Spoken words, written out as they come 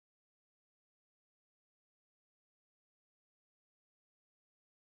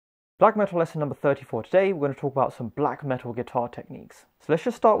Black metal lesson number 34. Today we're going to talk about some black metal guitar techniques. So let's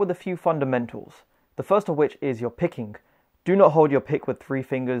just start with a few fundamentals. The first of which is your picking. Do not hold your pick with 3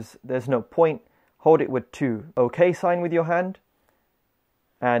 fingers, there's no point. Hold it with 2. OK sign with your hand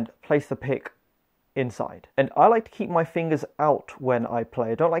and place the pick inside. And I like to keep my fingers out when I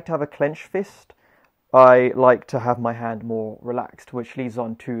play. I don't like to have a clenched fist. I like to have my hand more relaxed, which leads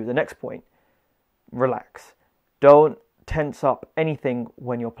on to the next point. Relax. Don't tense up anything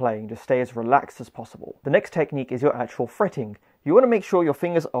when you're playing. Just stay as relaxed as possible. The next technique is your actual fretting. You want to make sure your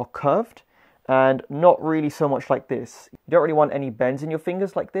fingers are curved and not really so much like this. You don't really want any bends in your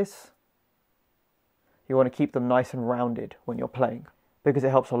fingers like this. You want to keep them nice and rounded when you're playing because it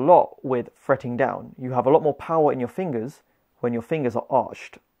helps a lot with fretting down. You have a lot more power in your fingers when your fingers are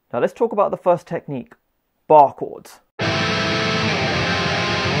arched. Now let's talk about the first technique, bar chords.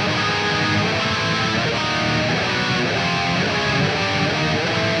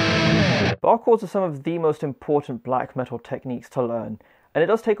 Bar chords are some of the most important black metal techniques to learn, and it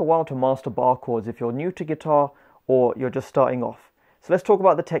does take a while to master bar chords if you're new to guitar or you're just starting off. So let's talk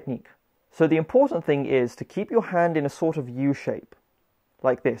about the technique. So the important thing is to keep your hand in a sort of U shape,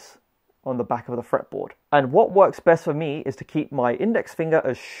 like this, on the back of the fretboard. And what works best for me is to keep my index finger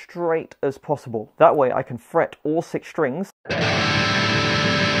as straight as possible. That way I can fret all 6 strings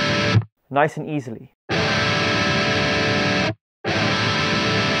nice and easily.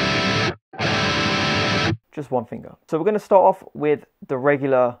 Just one finger. So we're going to start off with the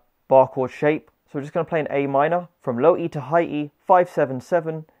regular bar chord shape. So we're just going to play an A minor from low E to high E,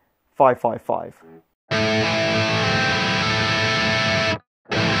 5-7-7, 5-5-5.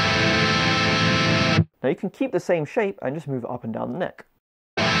 Now you can keep the same shape and just move it up and down the neck.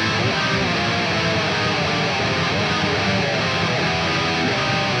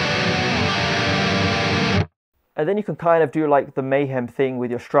 And then you can kind of do like the mayhem thing with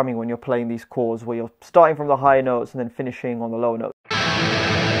your strumming when you're playing these chords, where you're starting from the high notes and then finishing on the low notes.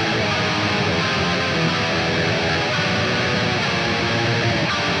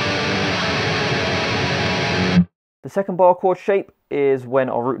 The second bar chord shape is when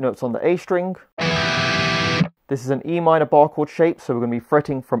our root note's on the A string. This is an E minor bar chord shape, so we're going to be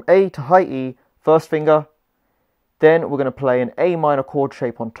fretting from A to high E, first finger. Then we're going to play an A minor chord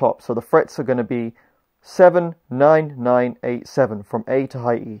shape on top, so the frets are going to be 7, 9, 9, 8, 7 from A to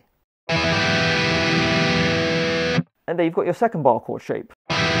high E. And there you've got your second bar chord shape.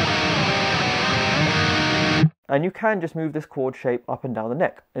 And you can just move this chord shape up and down the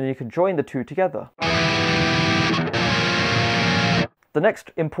neck, and then you can join the two together. The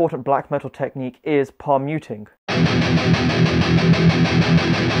next important black metal technique is palm muting.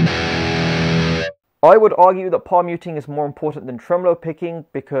 I would argue that palm muting is more important than tremolo picking,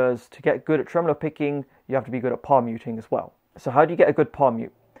 because to get good at tremolo picking, you have to be good at palm muting as well. So how do you get a good palm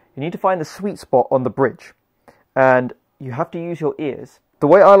mute? You need to find the sweet spot on the bridge, and you have to use your ears. The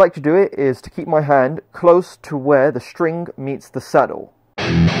way I like to do it is to keep my hand close to where the string meets the saddle.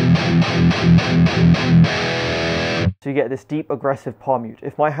 So you get this deep, aggressive palm mute.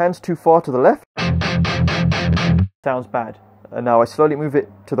 If my hand's too far to the left, sounds bad. And now I slowly move it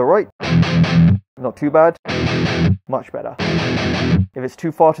to the right. Not too bad. Much better. If it's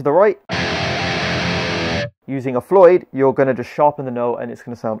too far to the right, using a Floyd, you're going to just sharpen the note and it's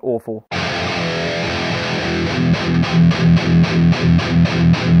going to sound awful.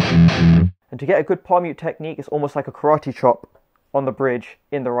 And to get a good palm mute technique, it's almost like a karate chop on the bridge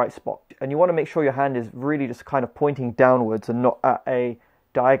in the right spot. And you want to make sure your hand is really just kind of pointing downwards and not at a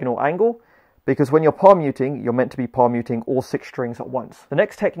diagonal angle, because when you're palm muting, you're meant to be palm muting all 6 strings at once. The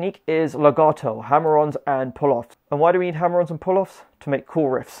next technique is legato, hammer-ons and pull-offs. And why do we need hammer-ons and pull-offs? To make cool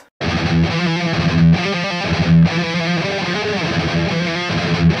riffs.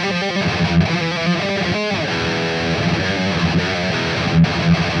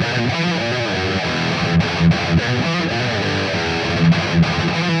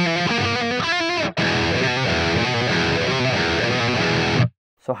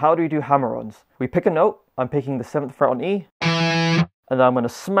 So how do we do hammer-ons? We pick a note, I'm picking the 7th fret on E, and then I'm going to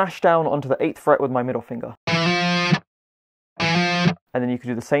smash down onto the 8th fret with my middle finger. And then you can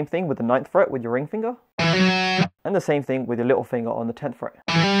do the same thing with the 9th fret with your ring finger, and the same thing with your little finger on the 10th fret.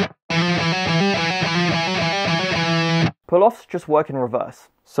 Pull-offs just work in reverse.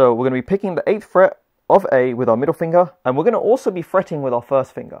 So we're going to be picking the 8th fret of A with our middle finger, and we're going to also be fretting with our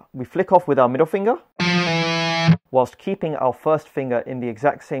first finger. We flick off with our middle finger, whilst keeping our first finger in the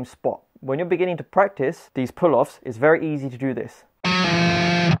exact same spot. When you're beginning to practice these pull-offs, it's very easy to do this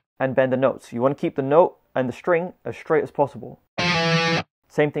and bend the notes. You want to keep the note and the string as straight as possible.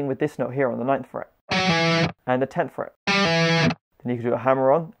 Same thing with this note here on the 9th fret and the 10th fret. Then you can do a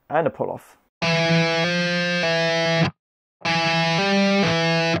hammer on and a pull off.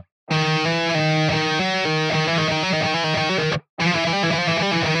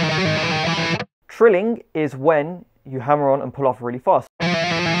 Trilling is when you hammer on and pull off really fast.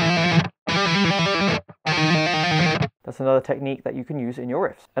 That's another technique that you can use in your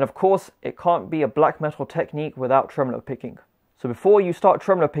riffs. And of course, it can't be a black metal technique without tremolo picking. So before you start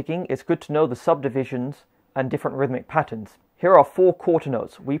tremolo picking, it's good to know the subdivisions and different rhythmic patterns. Here are 4 quarter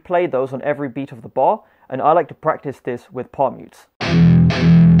notes. We play those on every beat of the bar, and I like to practice this with palm mutes.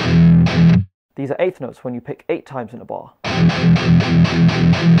 These are 8th notes when you pick 8 times in a bar.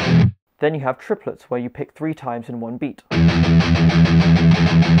 Then you have triplets where you pick 3 times in one beat.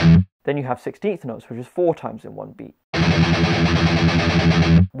 Then you have 16th notes, which is 4 times in one beat.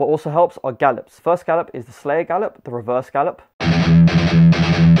 What also helps are gallops. First gallop is the Slayer gallop, the reverse gallop.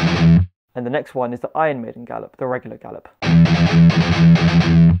 And the next one is the Iron Maiden gallop, the regular gallop.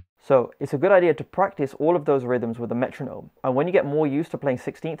 So it's a good idea to practice all of those rhythms with a metronome. And when you get more used to playing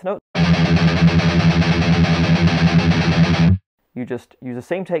 16th notes, you just use the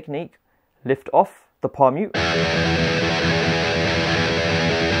same technique, lift off the palm mute,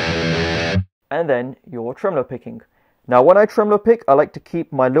 and then your tremolo picking. Now when I tremolo pick, I like to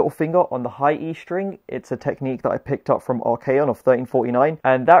keep my little finger on the high E string. It's a technique that I picked up from Archaon of 1349,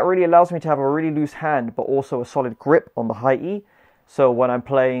 and that really allows me to have a really loose hand, but also a solid grip on the high E. So when I'm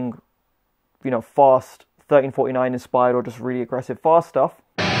playing, fast 1349 inspired or just really aggressive fast stuff,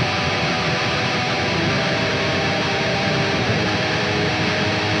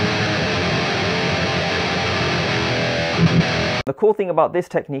 the cool thing about this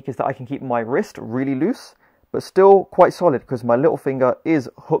technique is that I can keep my wrist really loose, but still quite solid because my little finger is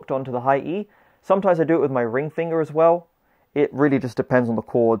hooked onto the high E. Sometimes I do it with my ring finger as well. It really just depends on the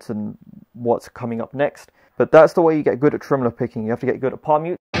chords and what's coming up next. But that's the way you get good at tremolo picking. You have to get good at palm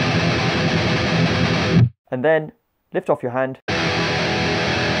mute. And then lift off your hand.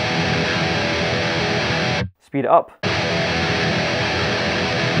 Speed it up.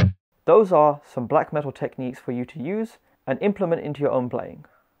 Those are some black metal techniques for you to use and implement into your own playing.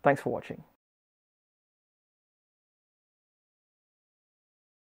 Thanks for watching.